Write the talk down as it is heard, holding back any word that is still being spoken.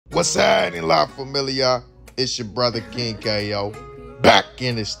What's happening, La Familia? It's your brother King KO back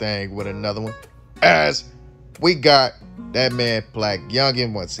in this thing with another one. As we got that man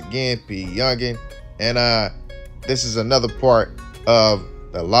Pyungin once again, Pyungin, and this is another part of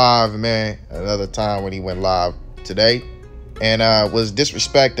the live, man. Another time when he went live today, and was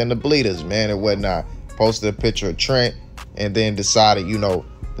disrespecting the Bleedas, man, and whatnot. Posted a picture of Trent, and then decided, to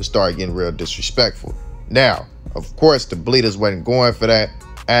start getting real disrespectful. Now, of course, the Bleedas wasn't going for that,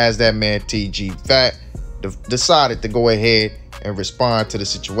 as that man TG Phat decided to go ahead and respond to the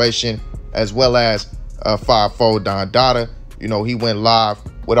situation, as well as 5-4 DonDada. He went live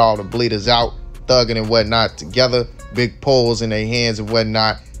with all the Bleedas out, thugging and whatnot together, big poles in their hands and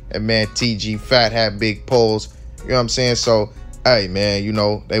whatnot. And man, TG Phat had big poles. You know what I'm saying? So, hey, man,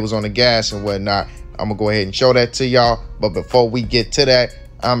 they was on the gas and whatnot. I'm going to go ahead and show that to y'all. But before we get to that,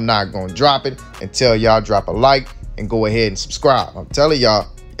 I'm not going to drop it until y'all drop a like and go ahead and subscribe. I'm telling y'all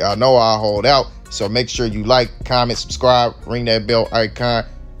know I hold out. So make sure you like, comment, subscribe, ring that bell icon,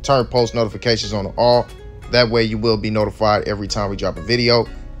 turn post notifications on all. That way you will be notified every time we drop a video.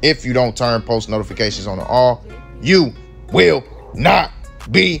 If you don't turn post notifications on all, you will not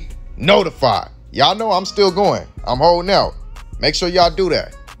be notified. Y'all know I'm still going. I'm holding out. Make sure y'all do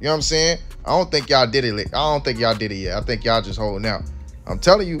that. You know what I'm saying? I don't think y'all did it. I don't think y'all did it yet. I think y'all just holding out. I'm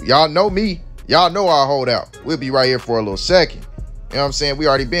telling you, y'all know me. Y'all know I hold out. We'll be right here for a little second. You know what I'm saying? We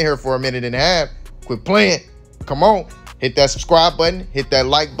already been here for a minute and a half. Quit playing. Come on. Hit that subscribe button. Hit that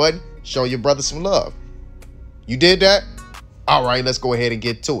like button. Show your brother some love. You did that? All right, let's go ahead and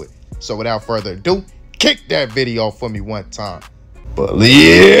get to it. So without further ado, kick that video for me one time. I'm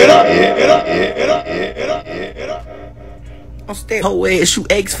staying whole ass shoot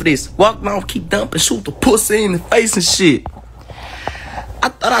eggs for this. Walk down, keep dumping, shoot the pussy in the face and shit. I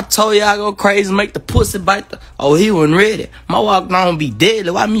thought I told y'all go crazy, make the pussy bite the. Oh, he wasn't ready. My walk down be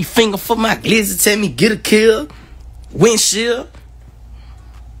deadly. Why me finger for my glizzy? Tell me get a kill. Windshield.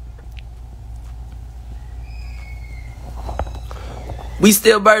 We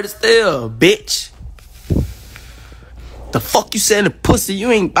still bird still, bitch. The fuck you saying the pussy? You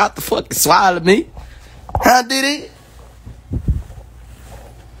ain't about to fucking swallow me. I did it.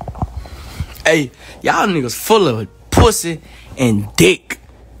 Hey, y'all niggas full of pussy and dick,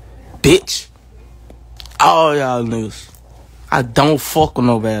 bitch. All y'all niggas. I don't fuck with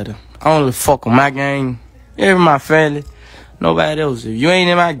nobody. I only fuck with my gang. Every my family. Nobody else. If you ain't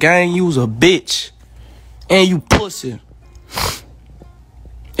in my gang, you was a bitch. And you pussy.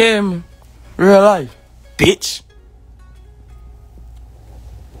 Yeah, man. Real life. Bitch.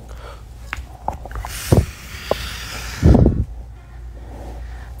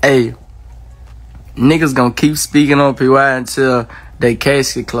 Hey. Niggas gonna keep speaking on PY until they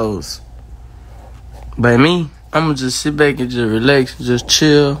casket close. But me, I'ma just sit back and just relax, just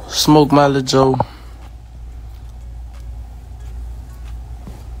chill, smoke my little Joe.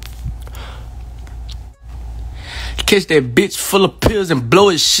 Catch that bitch full of pills and blow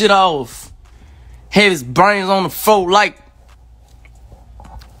his shit off. Have his brains on the floor like,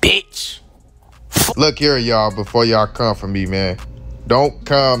 bitch. Look here, y'all, before y'all come for me, man. Don't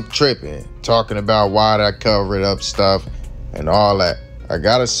come tripping, talking about why I covered up stuff and all that. I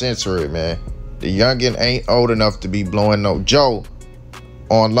gotta censor it, man. The youngin ain't old enough to be blowing no Joe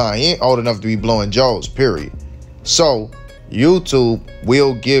online. He ain't old enough to be blowing Joes, period. So, YouTube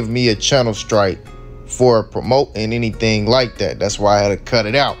will give me a channel strike for promoting anything like that. That's why I had to cut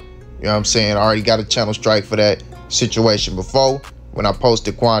it out. You know what I'm saying? I already got a channel strike for that situation before. When I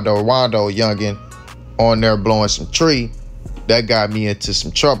posted Quando youngin on there blowing some tree, that got me into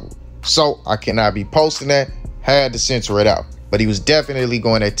some trouble. So I cannot be posting that. Had to censor it out. But he was definitely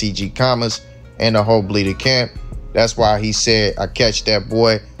going at TG Kommas and the whole Bleedas camp. That's why he said, I catch that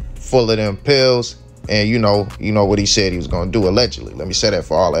boy full of them pills. And you know what he said he was going to do, allegedly. Let me say that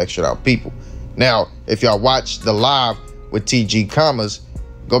for all the extra out people. Now, if y'all watch the live with TG Kommas,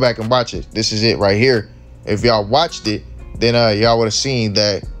 go back and watch it. This is it right here. If y'all watched it, then y'all would have seen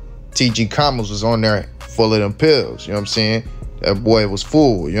that TG Kommas was on there full of them pills. You know what I'm saying? That boy was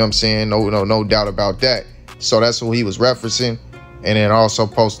full. You know what I'm saying? No doubt about that. So that's who he was referencing. And then also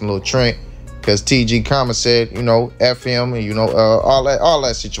posting a little Trent, because TG Kommas said, F him, and all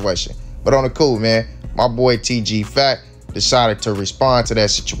that situation. But on the cool, man, my boy TG Phat decided to respond to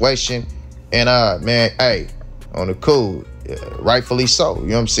that situation. And man, hey, on the cool, rightfully so. You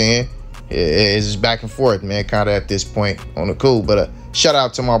know what I'm saying? It's just back and forth, man, kind of at this point on the cool. But shout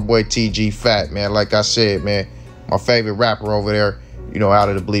out to my boy TG Phat, man. Like I said, man, my favorite rapper over there, out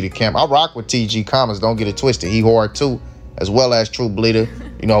of the Bleedas camp. I rock with TG Kommas, don't get it twisted. He hard too, as well as True Bleedas.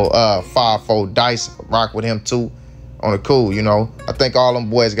 5-4 Dice, rock with him too. on the cool, you know. I think all them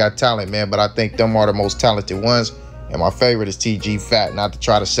boys got talent, man, but I think them are the most talented ones. And my favorite is TG Phat. Not to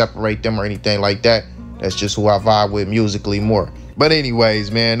try to separate them or anything like that. That's just who I vibe with musically more. But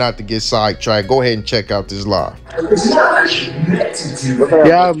anyways, man, not to get sidetracked, go ahead and check out this live.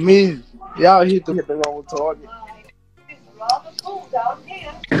 Y'all hit the wrong target.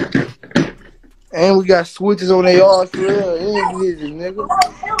 And we got switches on their arms for real. Nigga.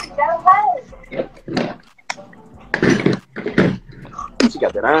 She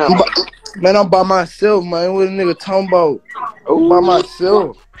got that arm. Man, I'm by myself, man. What a nigga talking about? Oh, by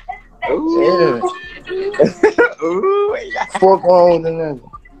myself. Ooh. Yeah. Ooh, fuck on the nigga.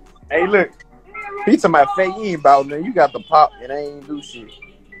 Hey, look. He talking about fake. You ain't about nothing. You got the pop and I ain't do shit.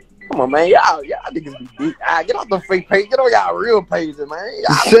 Come on, man. Y'all niggas be deep. Get off the fake page. Get on y'all real pages, man.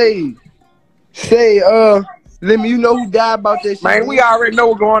 Let me, you know who died about that shit? Man, we already know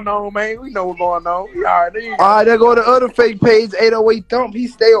what's going on, man. We know what's going on. We already know. All right, there go the other fake page, 808 Thump. He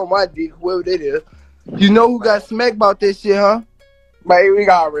stay on my dick, whoever that is. You know who got smacked about that shit, huh? Man, we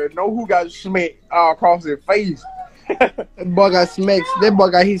already know who got smacked across his face. That boy got smacked. That boy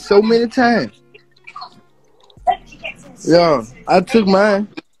got hit so many times. Yeah, I took mine.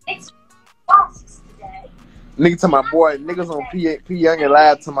 Nigga to my boy, niggas on Pyungin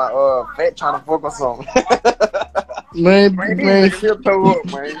live to my Phat trying to fuck or something. man,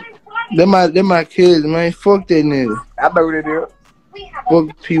 They're my kids, man. Fuck that nigga. I know what it is.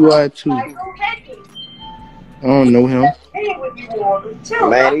 Fuck PY too. I don't know him.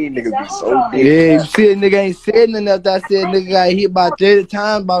 Man, these niggas be so big. Yeah, you see a nigga ain't said nothing after I said nigga got hit about 30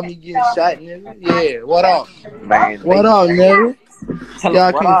 times about me getting shot, nigga. Yeah, what up? Man, what up, nigga?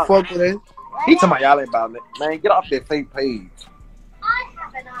 Y'all can't fuck with it. He talking about y'all ain't about it. Man, get off that fake page.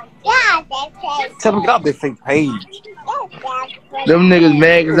 Tell him get off that fake page. Them niggas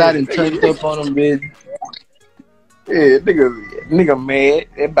mad because I done turned up on them, bitch. Yeah, nigga mad.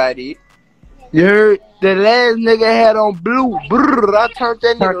 Everybody. You heard? The last nigga had on blue. Brrr, I turned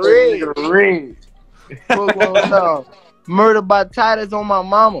that nigga red. Fuck going on. Murder by Titus on my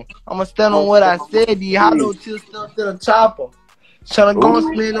mama. I'ma stand on what I said. The hollow till stuff to the chopper. Tryna go and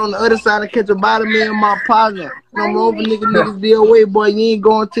spin on the other side and catch a body me and my partner. I'm over niggas be away, boy. You ain't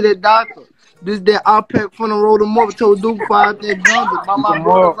going to that doctor. This that I pack from the road to mother told Duke fire that guns. By my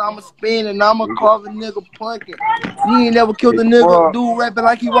brothers, I'ma spin and I'ma carve a nigga punkin'. You ain't never killed a nigga, dude rapping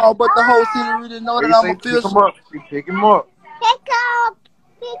like he raw, but the whole city really know that I'm a fish. Pick him up.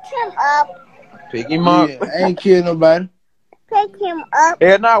 Pick him up. Yeah, I ain't kill nobody. Pick him up.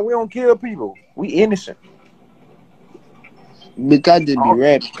 Yeah, nah, we don't kill people. We innocent. Bitch, I just be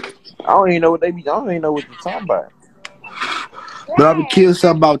rapping. I don't even know what they be. I don't even know what you're talking about. But I would kill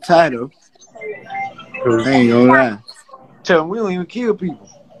something about Title. I ain't gonna lie. Tell them we don't even kill people.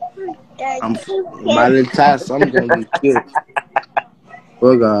 I'm by the time I'm gonna get killed.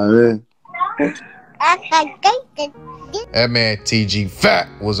 Fuck all that. That man TG Phat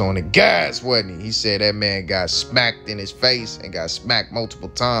was on the gas, wasn't he? He said that man got smacked in his face and got smacked multiple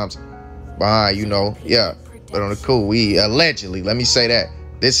times behind, you know, yeah. But on the cool, we allegedly, let me say that.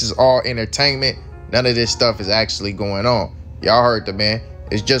 This is all entertainment. None of this stuff is actually going on. Y'all heard the man.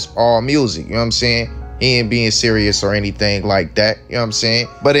 It's just all music, you know what I'm saying? He ain't being serious or anything like that, you know what I'm saying?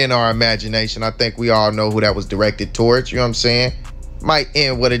 But in our imagination, I think we all know who that was directed towards, you know what I'm saying? Might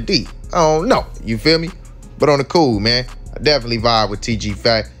end with a D. I don't know, you feel me? But on the cool, man, I definitely vibe with TG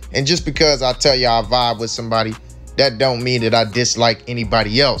Phat. And just because I tell y'all I vibe with somebody, that don't mean that I dislike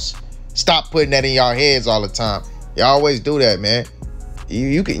anybody else. Stop putting that in y'all heads all the time. Y'all always do that, man.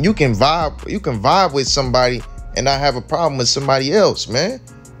 You can vibe with somebody and not have a problem with somebody else, man.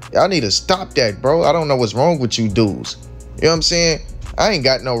 Y'all need to stop that, bro. I don't know what's wrong with you dudes. You know what I'm saying? I ain't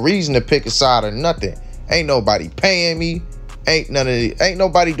got no reason to pick a side or nothing. Ain't nobody paying me. Ain't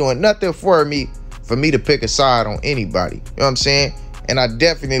nobody doing nothing for me to pick a side on anybody. You know what I'm saying? And I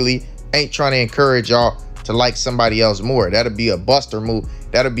definitely ain't trying to encourage y'all to like somebody else more. That'll be a buster move.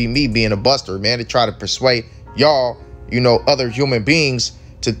 That'll be me being a buster, man, to try to persuade y'all, you know, other human beings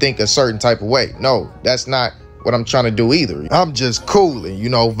to think a certain type of way. No, that's not what I'm trying to do either. I'm just cooling, you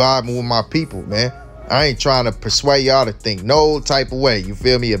know, vibing with my people, man. I ain't trying to persuade y'all to think no type of way, you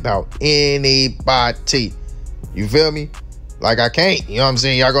feel me, about anybody. You feel me? Like I can't, you know what I'm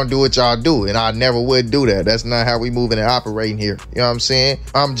saying? Y'all gonna do what y'all do, and I never would do that. That's not how we moving and operating here. You know what I'm saying?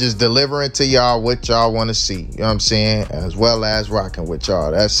 I'm just delivering to y'all what y'all want to see. You know what I'm saying? As well as rocking with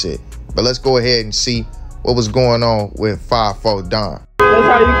y'all. That's it. But let's go ahead and see what was going on with 5-4 Don. That's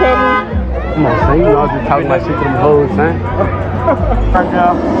how you coming? Come on, son. You know I was just talking my shit to them hoes, son. Right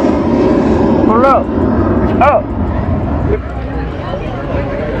now. Pull up. Up.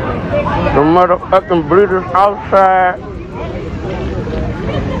 The motherfucking Bleedas outside.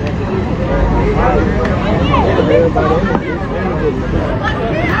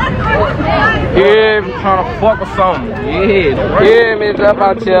 Yeah, we trying to fuck or something. Yeah, man, drop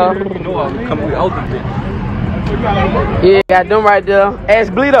out here. You know I'm coming with out the bitch. Yeah, got them right there.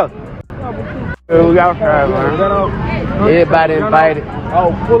 Ask Bleedas. Yeah, we outside, man. Everybody invited.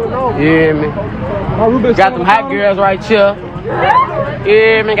 Oh, pulling over. Yeah, man. Got them hot girls right here.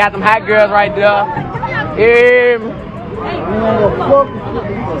 Yeah, man. Got them hot girls right there. Yeah, man.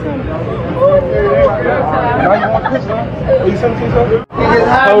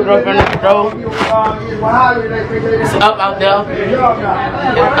 Hold up in the store. It's up out there. It's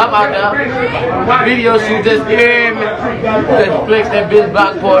up out there. Video shoot just hear me. Just flex that bitch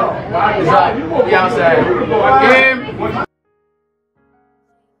block party. It's up. We outside. Hear me?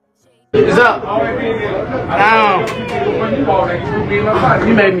 It's up. Down.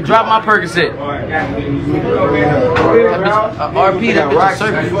 You made me drop my Percocet. That bitch, RP, that bitch is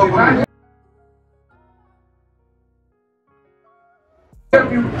circus.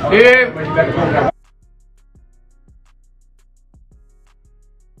 Yeah.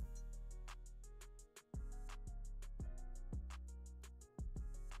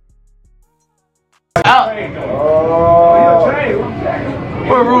 Out.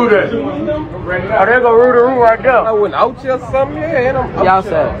 Where Rude at? Oh, there go Rude right there. I went out here something, yeah, and I'm Y'all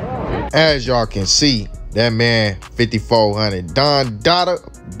said. As y'all can see, that man 5400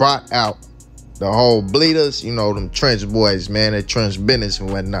 DonDada brought out the whole Bleedas, you know, them trench boys, man, that trench business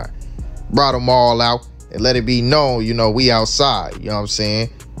and whatnot. Brought them all out and let it be known, you know, we outside, you know what I'm saying?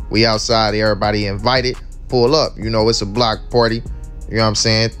 We outside, everybody invited, pull up, you know, it's a block party, you know what I'm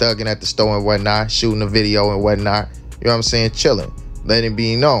saying? Thugging at the store and whatnot, shooting a video and whatnot, you know what I'm saying? Chilling, let it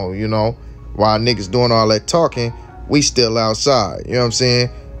be known, you know, while niggas doing all that talking, we still outside, you know what I'm saying?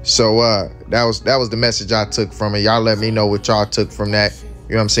 So that was the message I took from it. Y'all let me know what y'all took from that.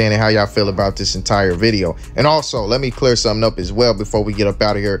 You know what I'm saying? And how y'all feel about this entire video. And also, let me clear something up as well before we get up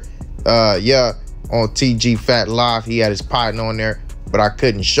out of here. Yeah, on TG Phat Live, he had his partner on there, but I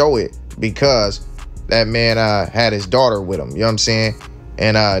couldn't show it because that man had his daughter with him. You know what I'm saying?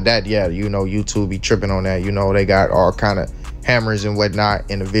 And that, yeah, you know, YouTube be tripping on that. You know, they got all kind of hammers and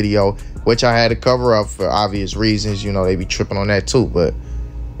whatnot in the video, which I had to cover up for obvious reasons. You know, they be tripping on that too. But,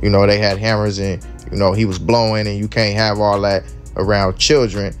 you know, they had hammers and, you know, he was blowing, and you can't have all that around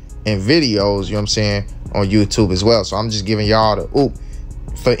children in videos, you know what I'm saying, on YouTube as well. So I'm just giving y'all the oop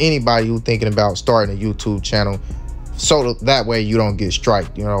for anybody who thinking about starting a YouTube channel, so that way you don't get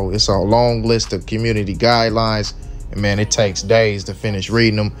striked. You know, it's a long list of community guidelines, and man, it takes days to finish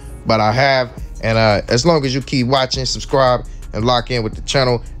reading them, but I have. And as long as you keep watching, subscribe, and lock in with the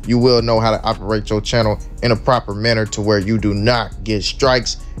channel, you will know how to operate your channel in a proper manner to where you do not get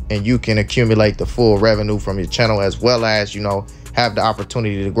strikes, and you can accumulate the full revenue from your channel, as well as, you know, have the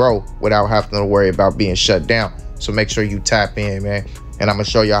opportunity to grow without having to worry about being shut down. So make sure you tap in, man, and I'm gonna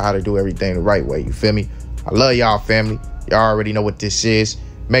show y'all how to do everything the right way. You feel me? I love y'all, family. Y'all already know what this is.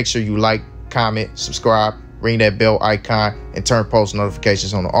 Make sure you like, comment, subscribe, ring that bell icon, and turn post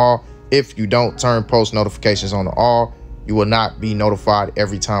notifications on the all. If you don't turn post notifications on the all, you will not be notified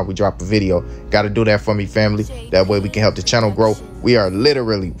every time we drop a video. Got to do that for me, family. That way we can help the channel grow. We are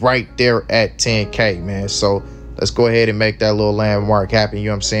literally right there at 10K, man. So let's go ahead and make that little landmark happen. You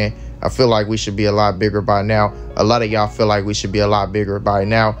know what I'm saying? I feel like we should be a lot bigger by now. A lot of y'all feel like we should be a lot bigger by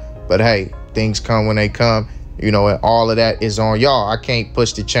now. But hey, things come when they come. You know, and all of that is on y'all. I can't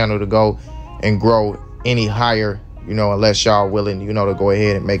push the channel to go and grow any higher, you know, unless y'all willing, you know, to go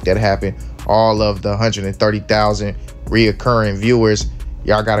ahead and make that happen. All of the 130,000 reoccurring viewers,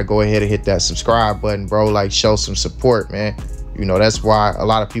 y'all got to go ahead and hit that subscribe button, bro. Like, show some support, man. You know, that's why a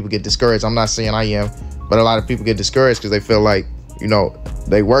lot of people get discouraged. I'm not saying I am, but a lot of people get discouraged because they feel like, you know,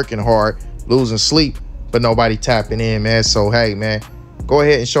 they working hard, losing sleep, but nobody tapping in, man. So, hey, man, go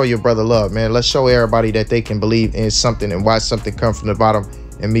ahead and show your brother love, man. Let's show everybody that they can believe in something and watch something come from the bottom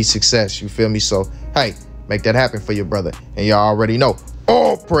and meet success. You feel me? So, hey, make that happen for your brother. And y'all already know,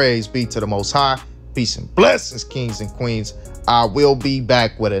 all praise be to the Most High. Peace and blessings, kings and queens. I will be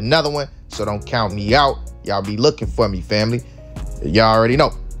back with another one, so don't count me out. Y'all be looking for me, family. Y'all already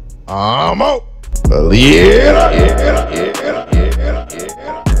know. I'm out. Yeah.